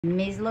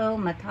Mizlo,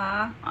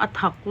 mata,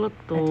 thak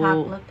lutuk.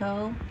 thak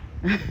lutuk,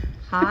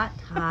 hot,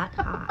 hot,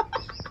 hot.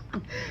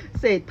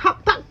 Say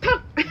thak thak thak.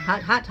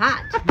 Hot, hot,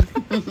 hot.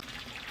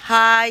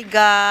 Hi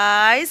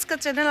guys, ka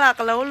channel la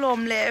ka lo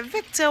lom le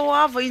vek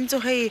chewa voin chu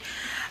hei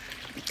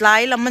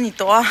tlai lam ani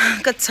to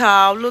ka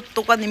chaw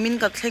lutuk ani min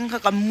ka thleng kha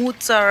ka mu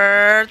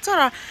char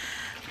chara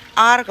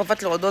ar ka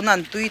vatlo don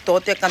an tui to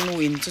te kan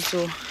win chu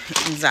chu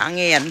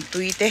zange an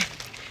tui te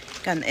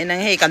kan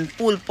enang hei kan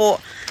pul po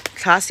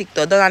classic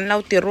to don an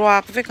lau ti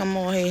ruak vek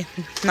amo hei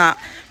na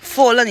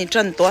fol ani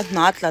tran to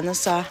na tla na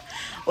sa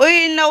oi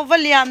lo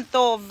valiam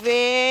to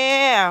ve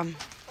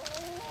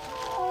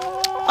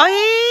oi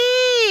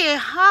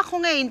ha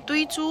không nghe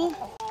tui chu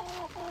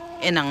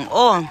enang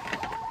o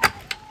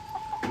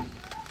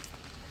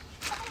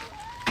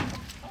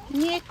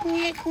nhek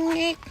nhek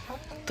nhek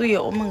tui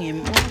o mang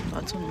em o ta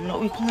chu lo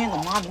ui không nghe nó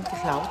ma đúng cái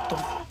lão to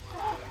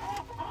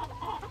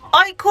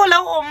oi khô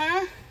lâu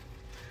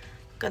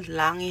cái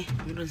lang ấy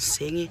nó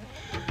sáng ấy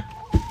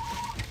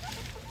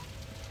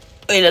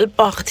oi lal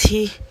pak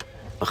thi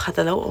pakhat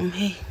lâu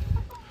he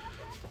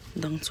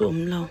dang chu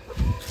lâu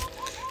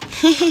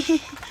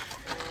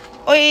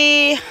ôi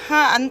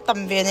ha anh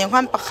tầm về này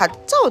khoan bạc hạt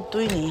châu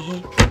tui nè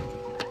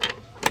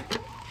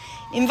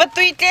in vật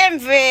tui tem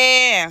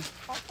về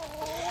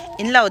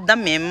in lâu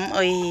đam em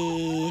ôi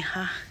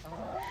ha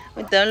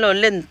ôi tao lâu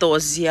lên tổ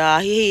zia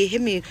hi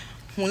mi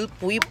mul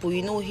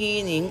pui no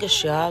hi nè cái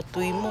sao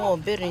tui mo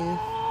berin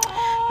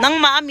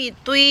nang ma mi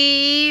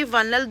tui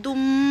van lal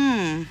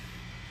dum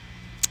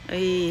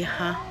ôi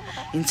ha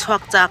in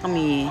chuak chak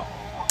mi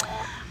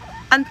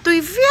anh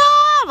tui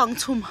vía vang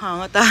chum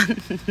hang tan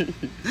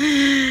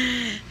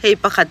hei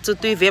pakhat chu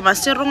tui ve ma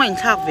se rong in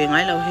thak ve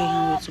ngai lo hei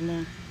hu chu mo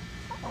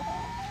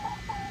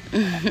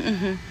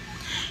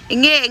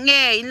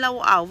nge in lo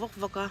aw vok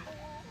voka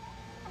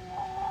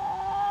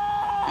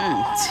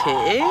che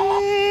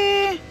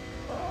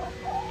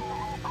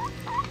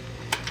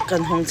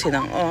kan hong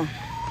chinang o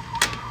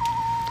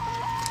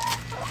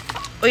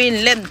oi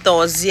lem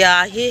to zia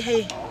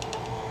hei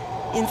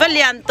in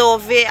valian to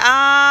ve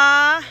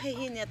a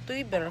hei ne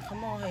tui ber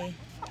khamo hei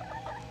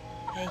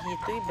hei hi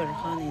tui ber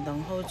khani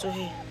dang ho chu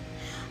hi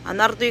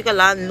anar tui ka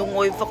lan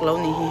lungoi vak lo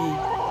ni hi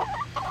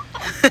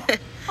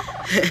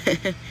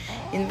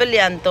in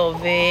valian to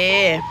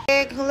ve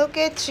look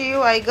at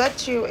you, I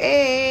got you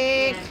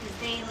egg. Yeah,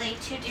 they lay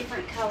two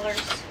different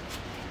colors.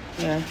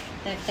 Yeah.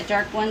 The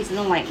dark ones and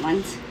the light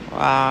ones.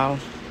 Wow.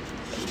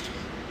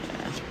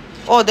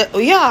 Yeah. Oh,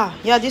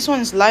 yeah, this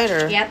one's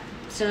lighter. Yep.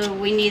 So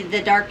we need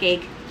the dark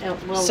egg.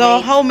 So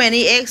how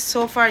many eggs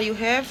so far you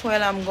have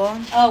while I'm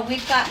gone? Oh,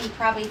 we've gotten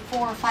probably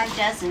 4 or 5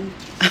 dozen.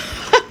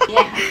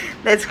 Yeah.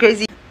 That's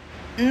crazy.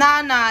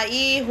 Nana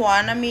I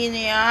huan ami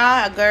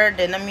niya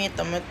garden ami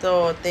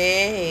tomato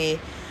te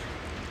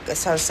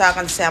salsa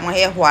kan sama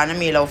he huan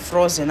ami lo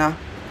frozen na.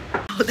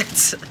 Oh,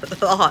 that's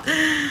a lot.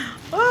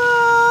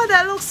 Oh,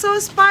 that looks so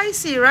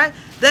spicy, right?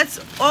 That's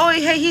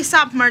he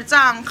sap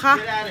hmarcha kha.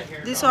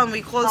 This one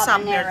we call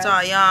sap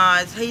hmarcha.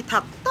 Yeah, he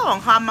thak tong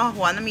ha ma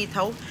huan ami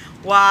thau.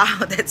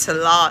 Wow, that's a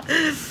lot.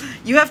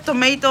 You have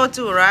tomato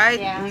too, right?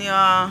 Yeah.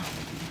 Yeah.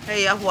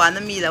 Hey, huan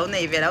ami lo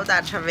nei ve lo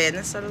da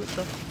traven sa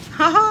luto.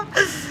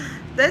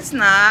 That's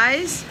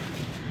nice.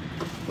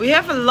 We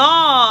have a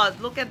lot.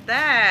 Look at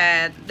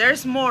that.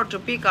 There's more to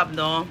pick up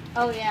though.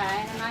 Oh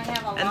yeah, and I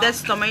have a lot. And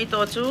that's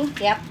tomato too?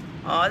 Yep.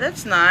 Oh,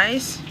 that's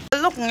nice.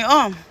 Look,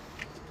 Narrow's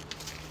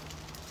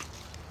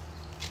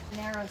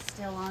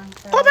still on.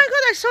 So. Oh my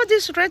god, I saw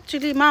this red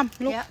chili, Mom.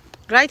 Look. Yep.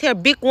 Right here,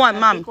 big one,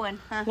 Mom. Big one.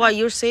 What,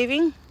 you're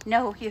saving?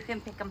 No, you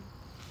can pick them.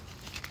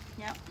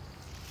 Yep.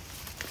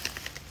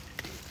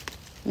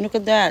 Look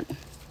at that.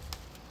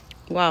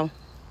 Wow.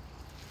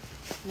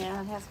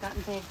 Yeah, it has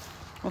gotten big.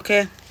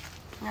 Okay.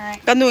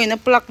 Alright. Kanu ina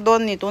plug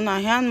doon nito na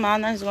yan.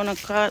 Mana is gonna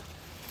cut.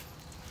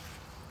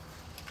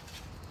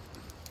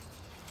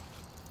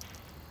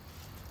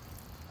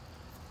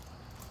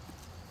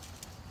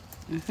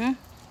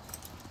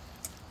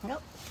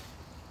 Yep.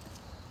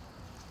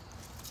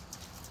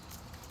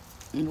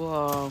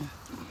 Wow.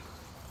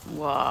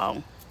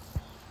 Wow.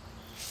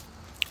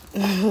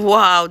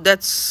 Wow,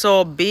 that's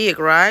so big,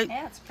 right?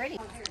 Yeah, it's pretty.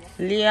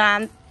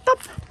 Lian top.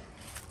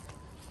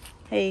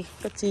 Hey,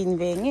 kachin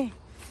về nghe.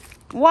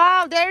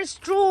 Wow, there's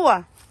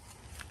true.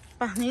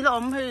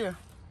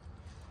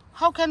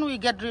 How can we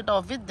get rid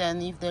of it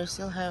then if they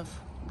still have?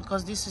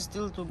 Because this is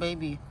still too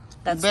baby.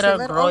 That's better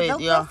too grow it,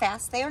 they'll yeah. grow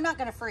fast. They are not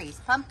going to freeze.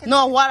 Pumpkins.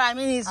 No, what I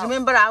mean is,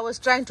 remember I was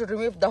trying to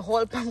remove the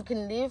whole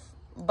pumpkin leaf,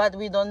 but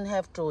we don't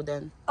have to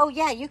then. Oh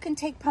yeah, you can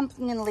take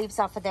pumpkin leaves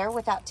off of there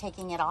without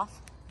taking it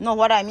off. No,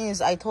 what I mean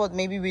is, I thought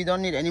maybe we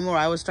don't need anymore.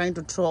 I was trying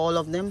to throw all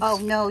of them. Oh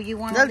no, you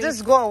want They'll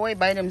just go away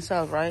by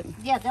themselves, right?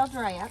 Yeah, they'll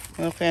dry up.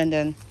 Okay, and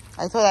then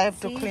I thought I have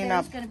to clean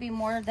up. There's going to be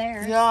more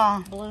there.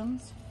 Yeah.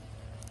 Blooms.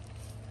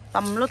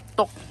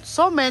 Lutuk.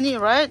 So many,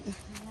 right? Yeah,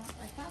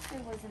 I thought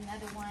there was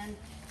another one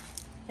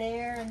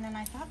there, and then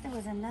I thought there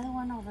was another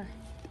one over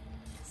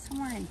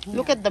somewhere in here.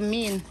 Look at the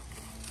mean.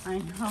 I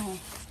know.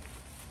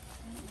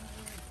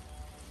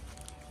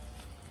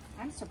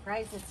 I'm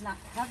surprised it's not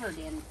covered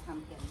in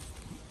pumpkins.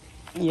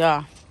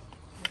 Yeah.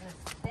 There's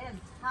been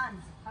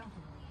tons of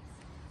pumpkin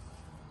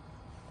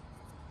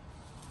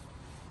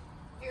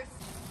leaves.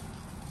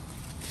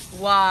 Here's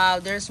Wow,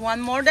 there's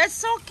one more. That's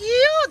so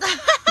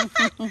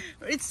cute.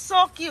 It's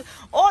so cute.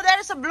 Oh,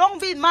 there's a long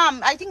bean,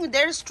 Mom. I think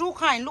there's two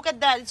kind. Look at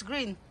that. It's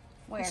green.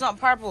 where? It's not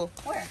purple.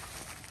 Where?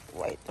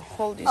 Wait,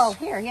 hold this. Oh,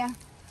 here, yeah.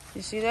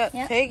 You see that?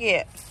 Yep. Take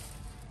it.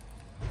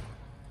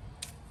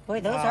 Boy,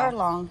 those Wow. are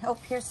long. Oh,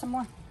 here's some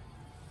more.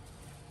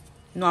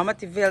 No, I'm at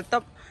the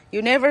top.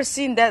 You never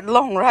seen that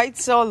long, right?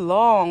 So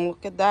long.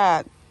 Look at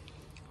that.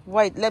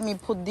 Wait, let me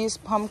put this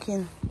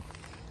pumpkin.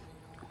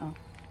 Oh.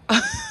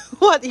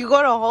 What? You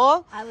got a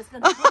hole? I was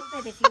going to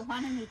hold it if you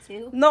wanted me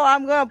to. No,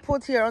 I'm gonna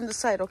put here on the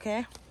side,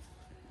 okay?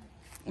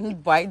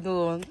 Bye,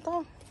 doon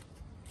to.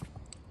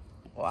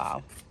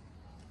 Wow.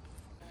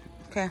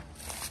 Okay.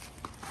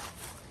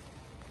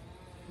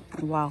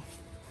 Wow.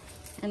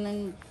 And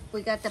then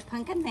we got the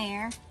pumpkin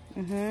there.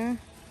 Mhm.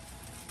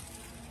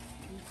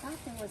 I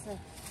thought there was a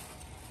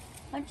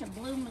bunch of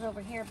blooms over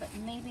here, but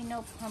maybe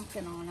no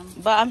pumpkin on them.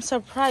 But I'm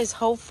surprised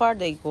how far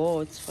they go.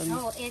 It's funny.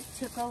 Oh, it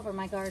took over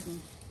my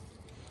garden.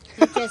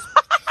 It just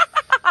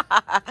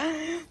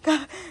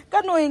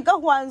Kanuin ka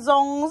huan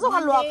zong zo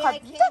one halwa day I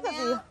kat.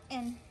 came out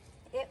and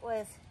it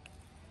was.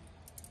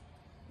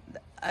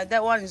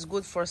 That one is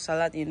good for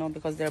salad, you know,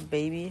 because they're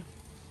baby.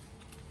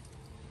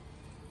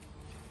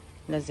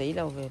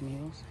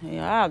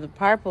 Yeah, the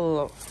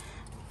purple.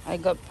 I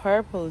got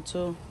purple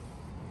too.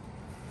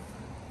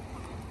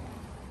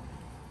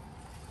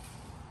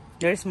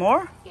 There's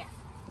more? Yeah.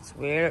 It's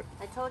weird.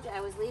 I told you I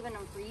was leaving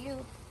them for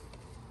you.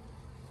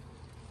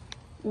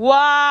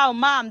 Wow,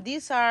 Mom,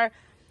 these are,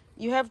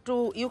 you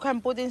can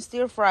put in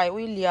stir fry,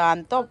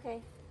 William. Top. Okay.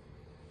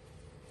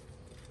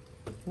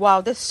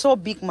 Wow, that's so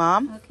big,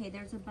 Mom. Okay,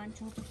 there's a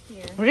bunch over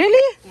here.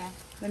 Really? Yeah.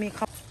 Let me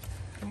come.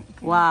 Right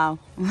there. Wow.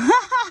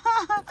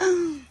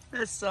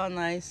 That's so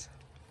nice.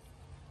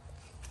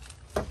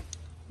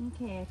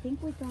 Okay, I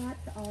think we got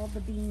all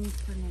the beans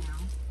for now.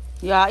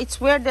 Yeah, it's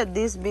weird that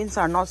these beans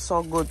are not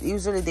so good.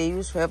 Usually they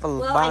used to have a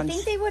Well, bunch. I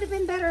think they would have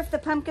been better if the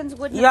pumpkins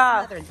wouldn't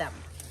Yeah. have smothered them.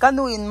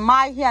 Kanuin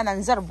mai hian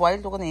an zar boil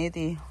to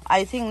kaniti.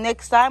 I think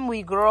next time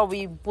we grow,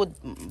 we put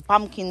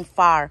pumpkin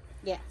far.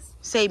 Yes.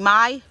 Say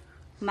mai.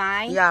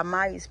 My. Yeah,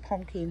 mai is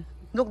pumpkin.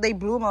 Look, they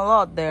bloom a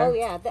lot there. Oh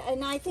yeah,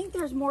 and I think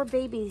there's more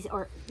babies,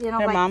 or you know,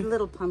 Here, like Mom.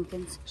 little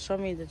pumpkins. Show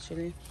me the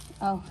chili.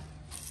 Oh,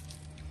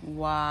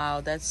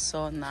 Wow, that's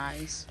so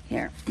nice.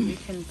 here. You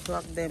can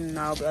pluck them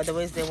now, but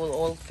otherwise they will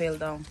all fall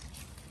down.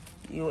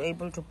 You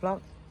able to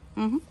pluck?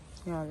 Mhm.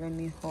 Yeah, let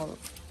me hold.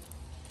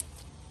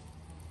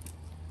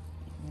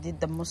 Did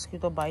the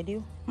mosquito bite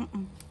you?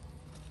 Mm-mm.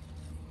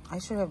 I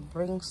should have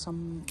bring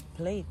some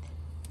plate.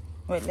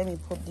 Wait, let me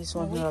put this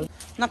one Well, here.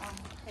 Nak,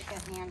 Take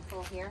a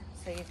handful here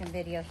so you can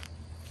video.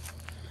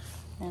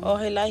 oh,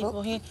 hey, lai,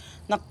 oh, hey.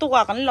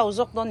 Naktuka kan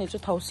lauzok don ito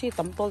tausi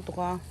tamtol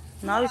tuka.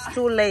 Now it's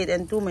too late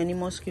and too many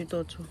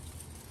mosquitoes too.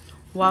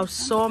 Wow,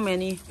 so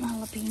many.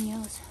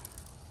 Jalapenos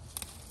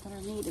that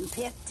are neat and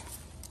picked.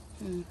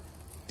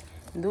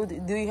 Do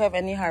you have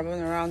any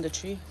harbin around the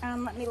tree?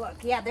 Let me look.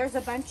 Yeah, there's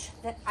a bunch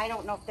that I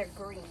don't know if they're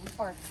green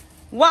or.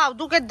 Wow,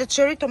 look at the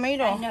cherry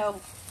tomato. I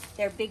know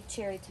they're big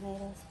cherry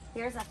tomatoes.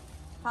 Here's a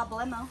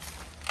problemo.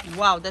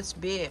 Wow, that's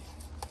big.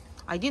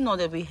 I didn't know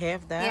that we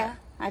have that. Yeah,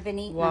 I've been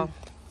eating Wow. them.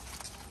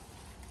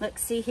 Look,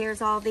 see,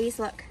 here's all these.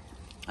 Look,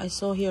 I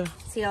saw here.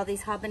 see all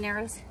these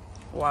habaneros?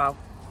 Wow.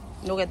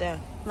 Look at that.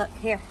 Look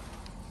here.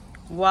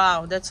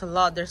 Wow, that's a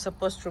lot. They're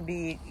supposed to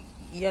be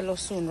yellow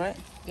soon, right?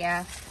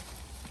 Yeah.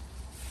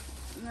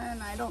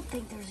 And I don't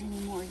think there's any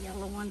more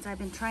yellow ones. I've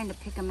been trying to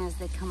pick them as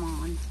they come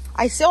on.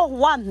 I saw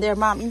one there,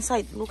 Mom,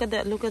 inside. Look at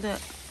that. Look at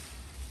that.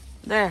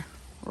 There.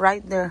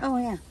 Right there. Oh,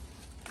 yeah.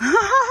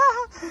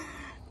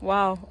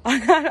 Wow.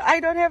 I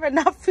don't have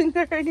enough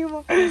finger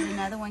anymore. There's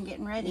another one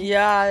getting ready.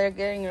 Yeah, they're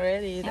getting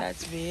ready.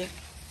 That's big.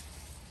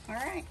 All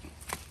right.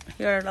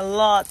 Here are a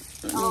lot.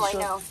 Oh, I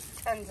know.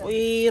 Tons of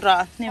Uy,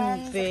 ra,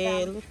 Tons of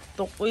them.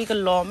 Uy,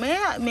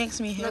 kalome. It makes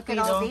me Look happy at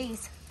all though.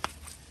 these.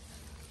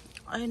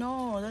 I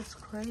know, that's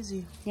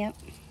crazy. Yep.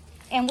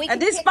 And we can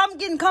And this pick-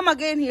 pumpkin come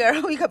again here.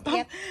 We got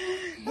pumpkin.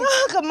 Yep.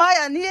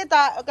 Kamayan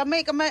hita,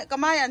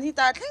 kamayan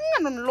hita.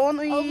 Tingnan lon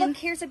uy. Oh, look,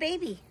 here's a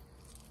baby.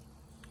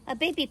 A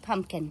baby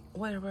pumpkin.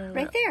 Where?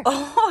 Right there.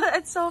 Oh,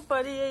 that's so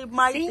funny.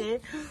 Maite.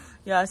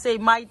 Yeah, say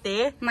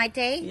Maite. My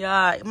day.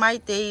 Yeah,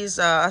 Maite is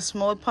a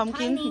small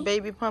pumpkin, Tiny.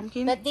 baby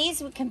pumpkin. But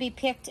these can be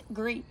picked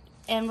green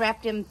and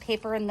wrapped in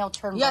paper and they'll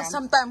turn Yeah, brown.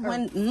 sometimes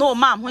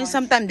when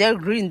sometimes they're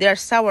green, they're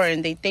sour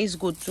and they taste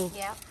good too.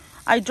 Yeah.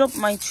 I dropped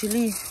my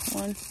chili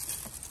one.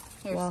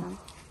 Here's Wow.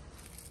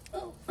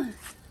 some.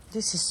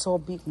 This is so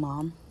big,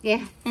 Mom.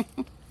 Yeah.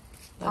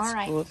 That's All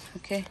right. good.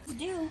 Okay.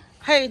 Do.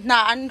 Hey,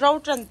 na an rau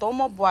chan to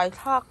mo boy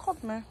thak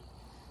khop me.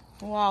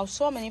 Wow,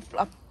 so many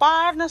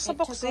par na sa It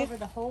took box. over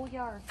the whole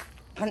yard.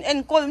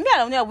 And call me,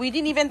 we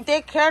didn't even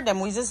take care of them.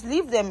 We just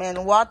leave them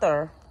in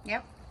water.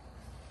 Yep.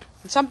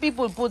 Some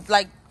people put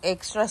like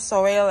extra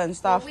soil and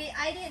stuff.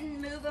 I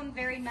didn't move them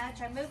very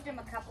much. I moved them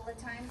a couple of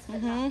times,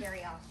 but not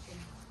very often.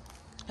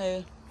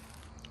 Hey.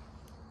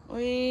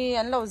 Ui,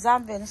 anh lâu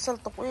giam về nó sâu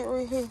tục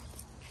ui.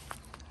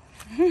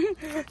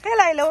 Thế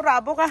này lâu rà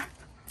bốc à?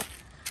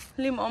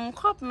 Lim ôm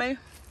khóc mày.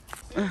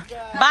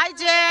 Bye,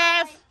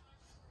 Jeff.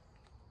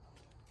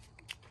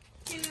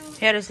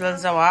 Here is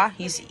Lanzawa.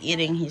 He's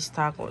eating his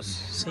tacos.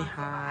 Say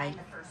hi.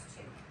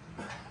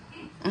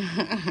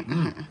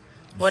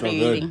 What So are you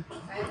good. eating?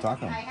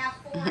 Taco.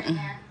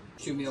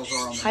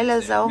 Hi,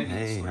 Lazo.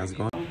 Hey, how's it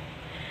going?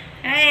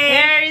 Hey,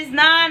 here is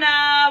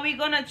Nana. We're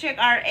gonna check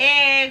our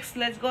eggs.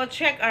 Let's go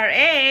check our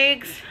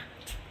eggs.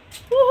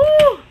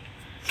 Woohoo!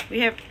 We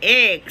have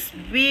eggs.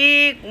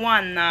 Big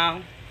one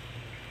now.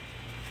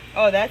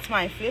 Oh, that's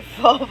my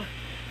flip-flop.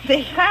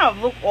 They kind of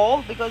look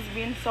old because it's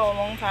been so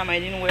long time I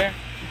didn't wear.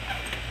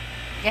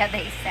 Yeah,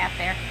 they sat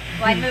there.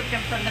 Well, I moved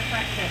them from the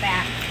front to the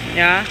back.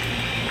 Yeah.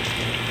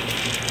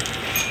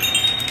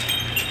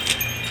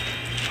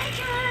 Hi,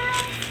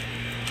 girls.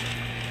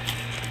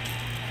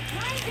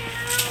 Hi,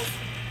 girls.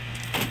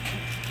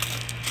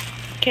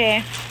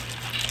 Okay.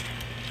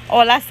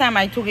 Oh, last time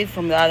I took it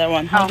from the other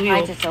one. How do you?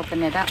 I just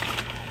opened it up.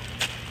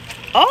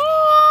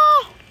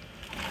 Oh!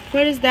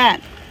 Where is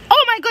that?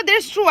 Oh my god,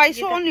 there's two. I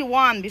saw only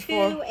one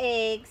before. 2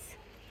 eggs.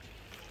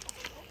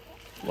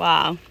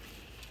 Wow.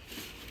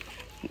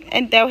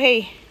 And tell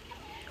hey.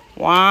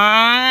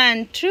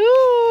 1,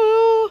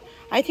 2.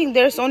 I think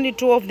there's only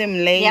 2 of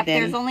them laid. Yep,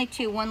 then. there's only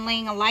 2. One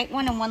laying a light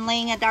one and one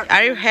laying a dark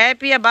Are you one.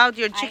 happy about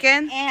your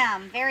chicken? I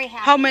am very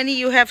happy. How many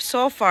you have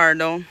so far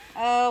though?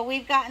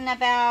 We've gotten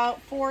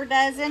about 4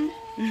 dozen.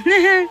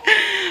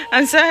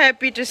 I'm so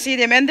happy to see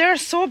them, and they're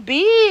so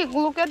big.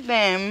 Look at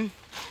them.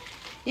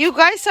 You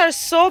guys are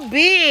so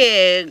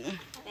big.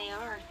 They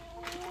are.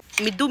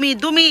 Do me.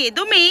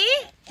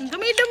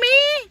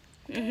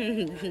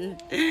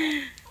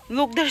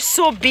 Look, they're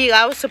so big.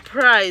 I was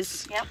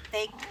surprised. Yep,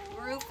 they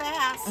grew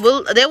fast.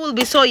 Well, they will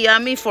be so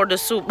yummy for the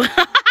soup.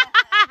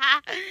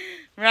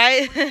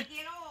 Right? When they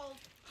get old.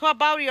 How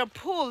about your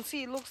pool?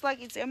 See, it looks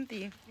like it's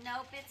empty.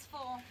 Nope, it's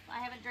full. I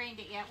haven't drained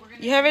it yet. We're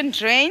gonna. You haven't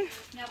drained?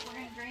 Nope, we're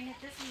gonna drain it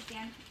this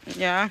weekend.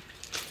 Yeah.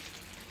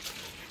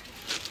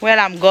 Well,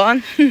 I'm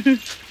gone.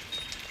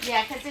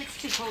 Yeah, because it's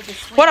too cold to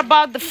swim. What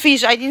about the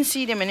fish? I didn't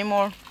see them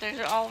anymore.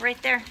 They're all right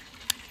there.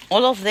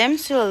 All of them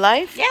still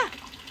alive? Yeah.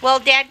 Well,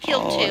 Dad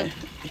killed 2.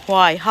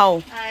 Why?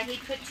 How? He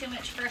put too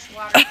much fresh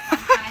water at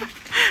one time.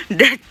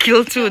 That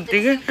killed two. The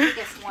 2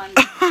 biggest ones.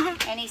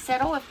 And he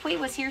said, oh, if Pui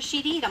was here,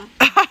 she'd eat them.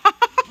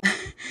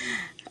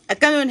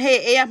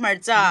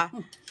 Hmarcha.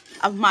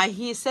 Of my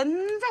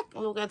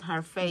look at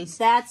her face.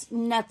 That's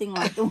nothing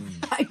like the one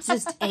I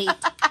just ate.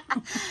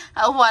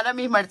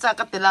 Hmarcha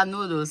katila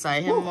noodles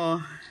ay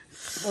mo.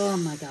 Oh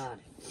my God.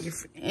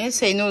 If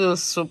say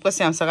noodles soup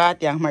kasi ang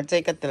sagat yang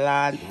Hmarcha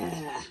katila.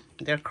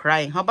 They're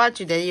crying. How about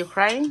you? Are you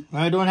crying?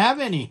 I don't have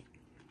any.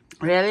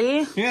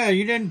 Really? Yeah,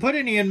 you didn't put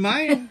any in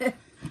mine.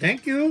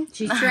 Thank you.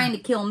 She's trying to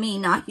kill me,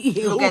 not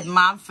you. Look at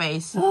mom's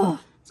face.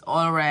 It's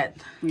all red.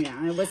 Yeah,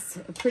 it was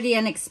pretty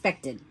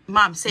unexpected.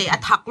 Mom say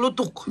thak,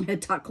 lutuk.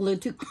 Talk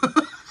lutuk.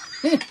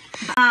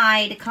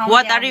 To calm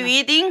What down are you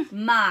eating?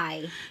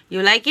 MAI.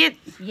 You like it?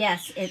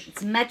 Yes,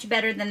 it's much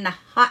better than the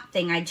hot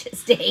thing I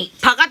just ate.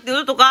 Pakat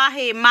lutuk ka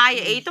hey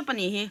MAI ito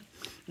panihi.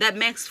 That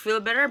makes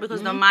feel better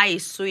because the MAI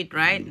is sweet,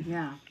 right?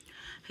 Yeah.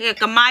 Hey,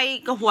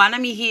 kamay ka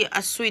huan mi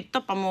a sweet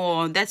to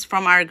pamo. That's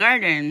from our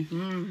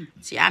garden.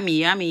 Si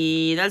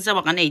yummy. That's a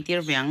wakan eighty.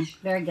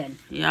 Very good.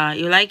 Yeah,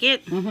 you like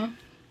it? A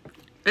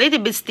little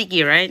bit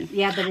sticky, right?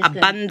 Yeah, but it's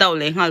good. Bandaw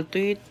le hal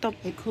tuit top.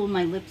 It cooled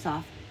my lips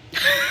off.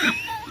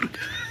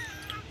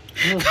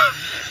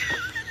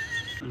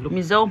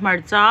 Mizo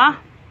hmarcha.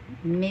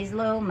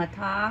 Mizlo,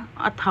 mata,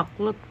 Thak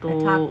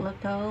lutuk.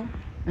 luto.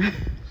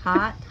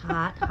 Hot.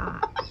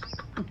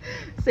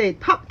 Say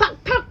thak.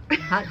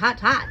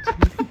 Hot.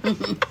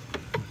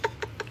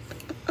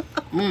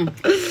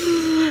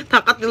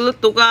 Thakat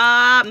lutuk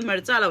ka.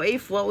 Hmarcha law ay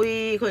fua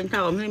ui ko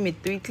intawam le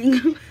mit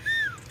tuitling.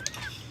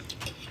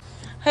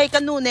 Hey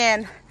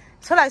kanunen.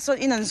 Salai son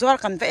inan zuar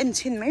kan ve en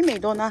chin mai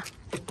do na.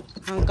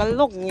 Ang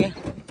kalok ni.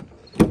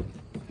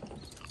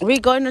 We're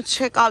going to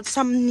check out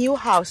some new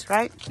house,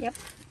 right? Yep.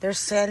 They're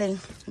selling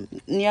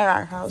near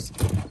our house.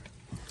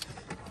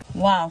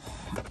 Wow.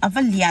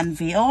 Avalian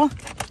view.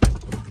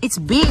 It's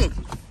big.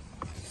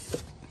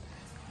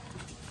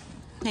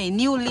 Hey,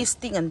 new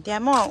listing and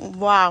mo.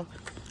 Wow.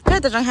 Kaya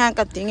tajang hang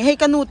kating. Hey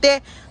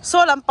kanute. So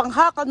lang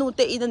pangha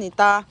kanute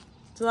idanita.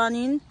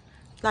 Tuanin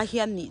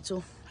lahian ni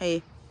chu.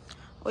 Hey.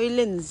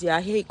 Oilen zia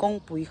hey kong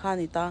pui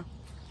kanita.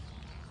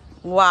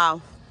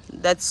 Wow.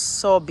 That's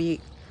so big.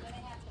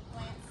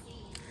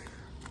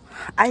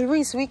 I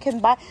wish we can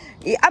buy.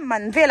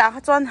 Aman vela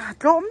chuan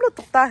tlom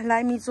lutuk ta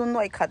lai mi chu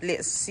noi khat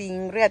le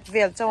sing red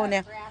vel chaw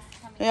ne.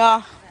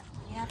 Yeah.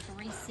 You have to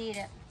reseed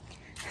it.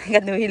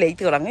 Ganu hi lei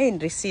tu lang in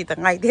receipt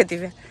ngai de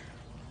ti.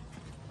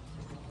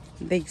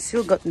 They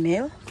still got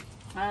mail?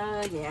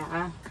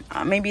 Yeah.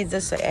 Maybe it's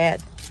just an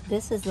ad.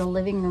 This is the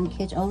living room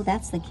kitchen. Oh,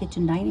 that's the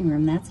kitchen dining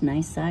room. That's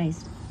nice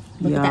size.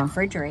 Look at Yeah. that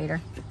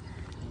refrigerator.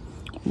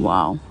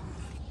 Wow.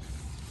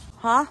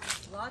 Huh?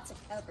 Lots of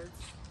cupboards.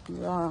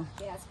 Yeah.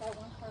 Yeah, it's got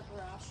 1-car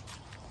garage.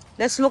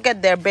 Let's look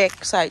at their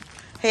back side.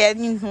 Hey,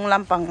 anh nhìn hung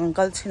lampang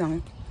uncle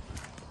chinang.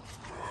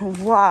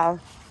 Wow.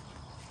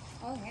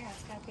 Oh yeah,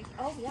 it's got big.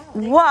 Oh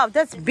yeah. Wow,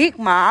 that's big,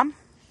 Mom.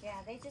 Yeah,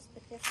 they just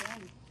put this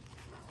in.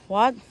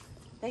 What?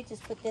 They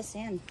just put this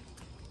in.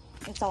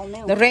 It's all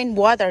new. The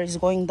rainwater is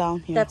going down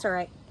here. That's all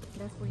right.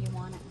 That's where you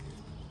want it.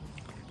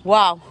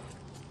 Wow.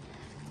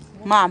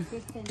 That's Mom, a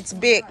big thing it's to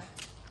big.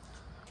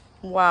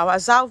 store. Wow,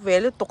 asaw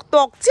velu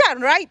tok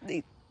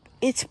right?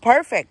 It's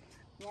perfect.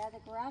 Yeah, the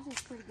garage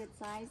is pretty good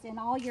size, and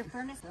all your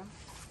furniture.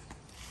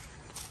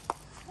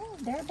 Oh,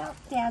 they're about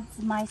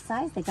my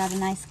size. They got a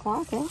nice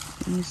closet.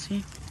 Let me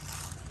see.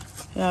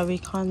 Yeah, we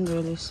can't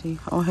really see.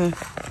 Oh, hey.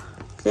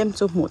 Claim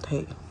to một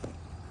thầy.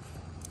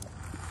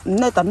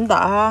 Này tấn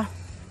đã.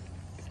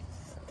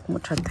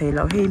 Một trật thầy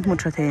lão hi, một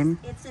trật thầy.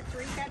 It's a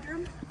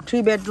 3-bedroom.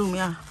 3-bedroom,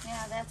 yeah.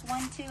 Yeah, that's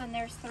 1, 2, and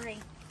there's 3.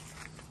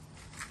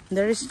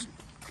 There is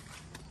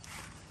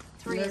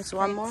 3 There is is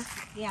one straight. more?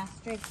 Yeah,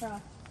 straight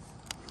across.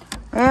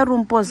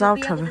 room po You'll zao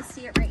be able chabe. to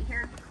see it right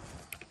here.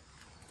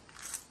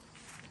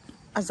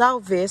 Zao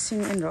ve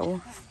sing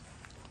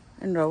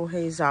en ro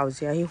hey zao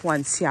zia hi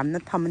huan siam na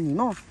tham ni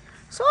mo.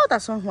 So da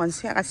son huan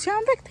sia ka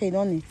siam vek thei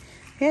do ni.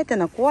 He te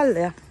na kwal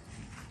le.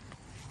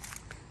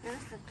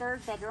 There's the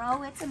 3rd bedroom.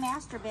 Oh, it's a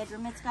master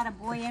bedroom. It's got a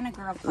boy and a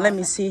girl closet. Let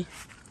me see.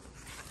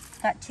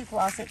 Got 2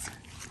 closets.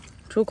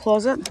 2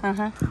 closet?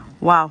 Uh-huh.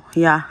 Wow,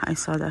 yeah, I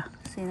saw that.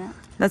 See that?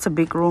 That's a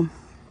big room.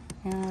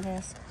 Yeah, it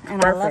is.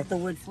 And I love Perfect. the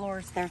wood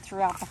floors there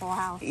throughout the whole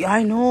house. Yeah,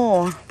 I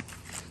know.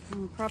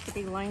 And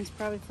property lines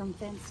probably from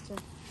fence to...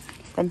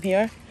 From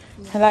here.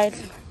 Yeah.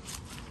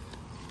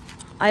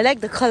 I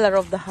like the color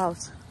of the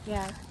house.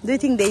 Yeah. Do you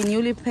think they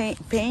newly paint?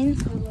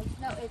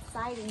 No, it's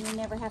siding. You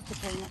never have to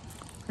paint it.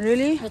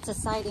 Really? It's a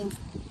siding.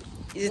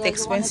 Is it Yeah,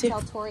 expensive? You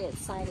want to tell Tory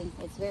it's siding.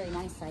 It's very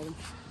nice siding.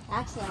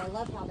 Actually, I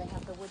love how they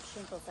have the wood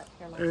shingles up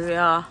here. Like that.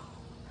 Yeah.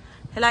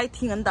 Helai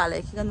thing anda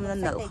le ki kanu Looks na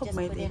like nal they khop just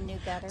mai put di. in new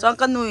gutters. So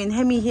kanu in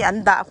hemi hi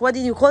anda. What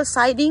did you call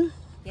siding?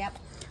 Yep.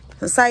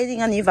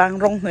 Siding ani wang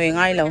rong noi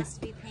ngai It lo. has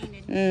to be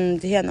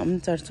painted. Ti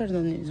hian char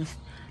no ni zo.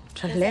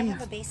 Does it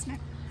have a basement?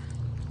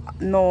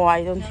 No,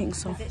 I don't think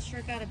so. Because it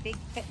sure got a big,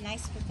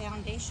 nice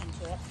foundation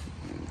to it.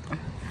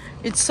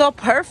 It's so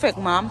perfect,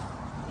 Mom.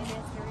 It is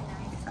very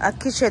nice. A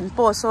kitchen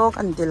po so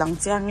kan dilang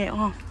chiang e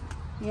oh.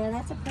 Yeah,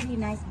 that's a pretty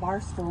nice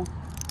bar stool.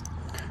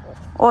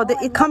 Oh,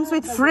 I it comes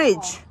love with the fridge.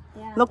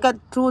 wall. Yeah, Look at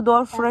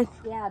 2-door fridge.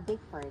 Yeah, big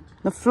fridge.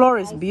 The floor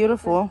is Nice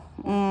beautiful.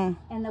 And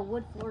the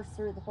wood floors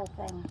through the whole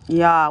thing.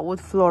 Yeah, wood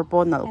floor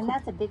po And nal.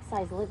 that's a big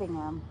size living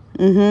room.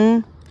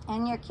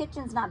 And your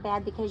kitchen's not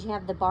bad because you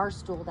have the bar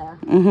stool there.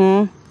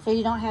 So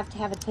you don't have to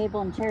have a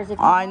table and chairs. If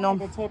you I wanted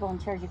know. a table and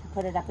chairs, you could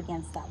put it up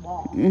against that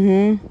wall.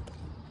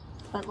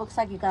 But it looks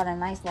like you got a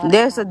nice lot.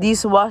 There's a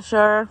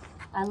dishwasher.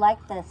 I like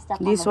the stuff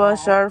on the wall.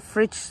 Dishwasher,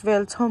 fridge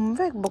vel chom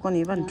vek bokon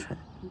even. It's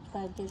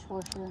got a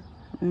dishwasher.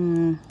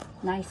 Mm.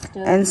 Nice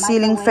stove. And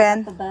ceiling Microwave fan.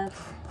 up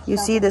above. You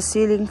see the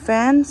ceiling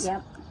fans?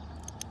 Yep.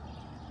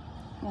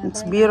 Yeah,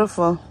 It's very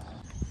beautiful.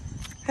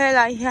 Hey,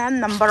 I have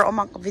number on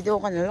my video.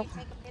 Can you look?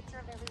 nice. Take a picture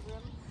of every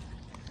room.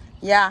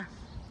 Yeah.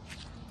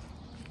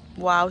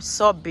 Wow,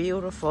 so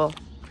beautiful.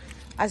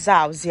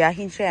 Azaw zia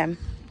hin shem.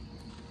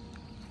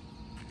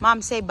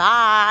 Mom, say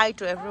bye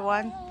to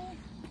everyone.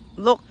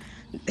 Look,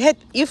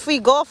 if we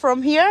go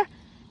from here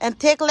and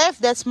take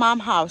left, that's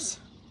Mom's house.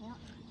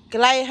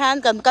 Kalay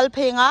han kan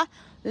kalpenga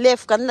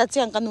left kan la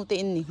chiang kanute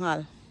in ni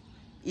ngal.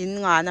 In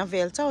nga na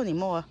vel chau ni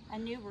mo. A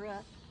new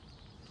roof.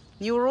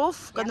 New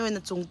roof kanu na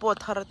chungpo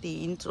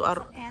tharati into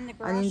ar And the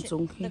anin garage,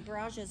 chunghi. the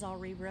garage is all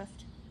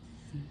re-roofed.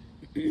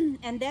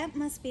 And that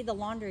must be the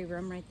laundry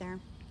room right there.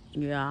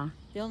 Yeah.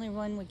 The only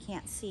one we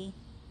can't see.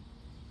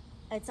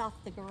 It's off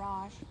the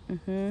garage.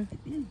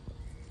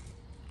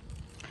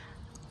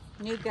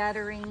 New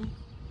guttering.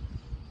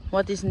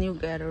 What is new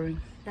gathering?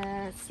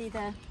 See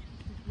the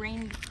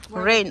rain.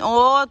 Rain.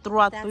 Oh,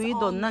 truat That's tui all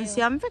don nan new.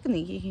 siam vek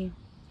ni hi.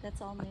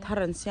 That's all new.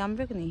 Tharan siam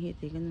vek ni hi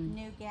te ganun.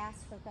 New gas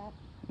hookup.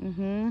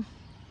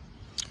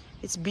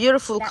 It's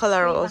beautiful That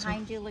color tree also.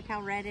 behind you, look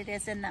how red it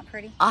is. Isn't that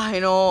pretty? I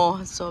know,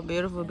 it's so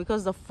beautiful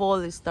because the fall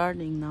is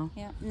starting now.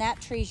 Yeah, and that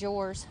tree's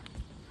yours.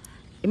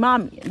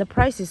 Mom, the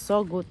price is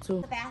so good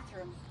too. The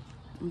bathroom.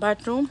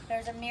 Bathroom?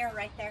 There's a mirror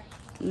right there.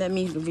 Let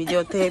me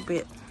videotape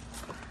it.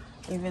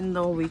 Even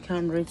though we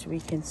can't reach,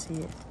 we can see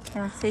it.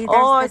 Yeah, see, there's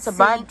Oh, the it's a sink.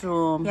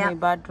 bathroom. Yep. Hey,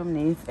 bathroom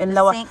ni. And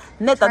The lawa. sink.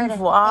 Net Try an to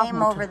fuwa.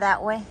 aim over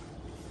that way.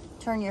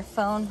 Turn your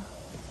phone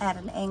at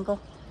an angle.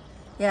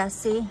 Yeah,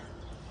 see?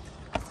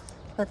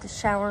 Put the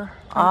shower.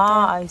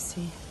 Ah, I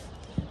see.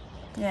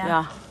 Yeah.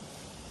 Yeah.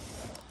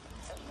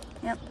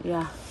 Yep.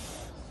 Yeah.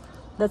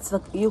 That's the,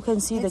 you can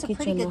see It's the a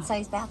pretty kitchen. good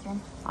sized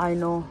bathroom. I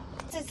know.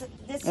 This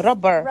is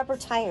Rubber. rubber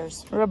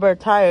tires. Rubber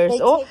tires. They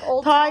Oh, take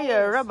old tire,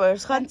 tires.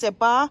 rubbers. Kan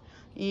cepa.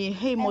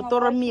 Hey, motor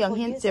lot of mi ang people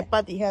hin use it.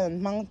 cepa ti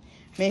han mang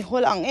may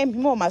hol ang em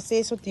mo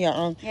mase so ti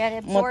ang Yeah,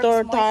 it absorbs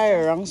motor moisture.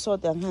 tire ang so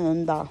ti ang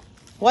handa.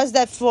 What's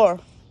that for?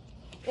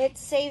 It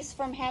saves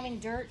from having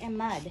dirt and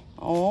mud.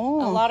 A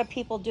Oh. lot of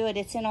people do it.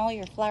 It's in all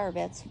your flower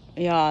beds.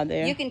 Yeah,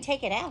 there. You can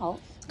take it out.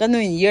 Kano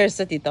in years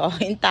sa tito.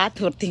 In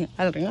tatur ting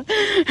alring.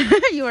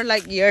 You are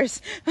like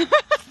years.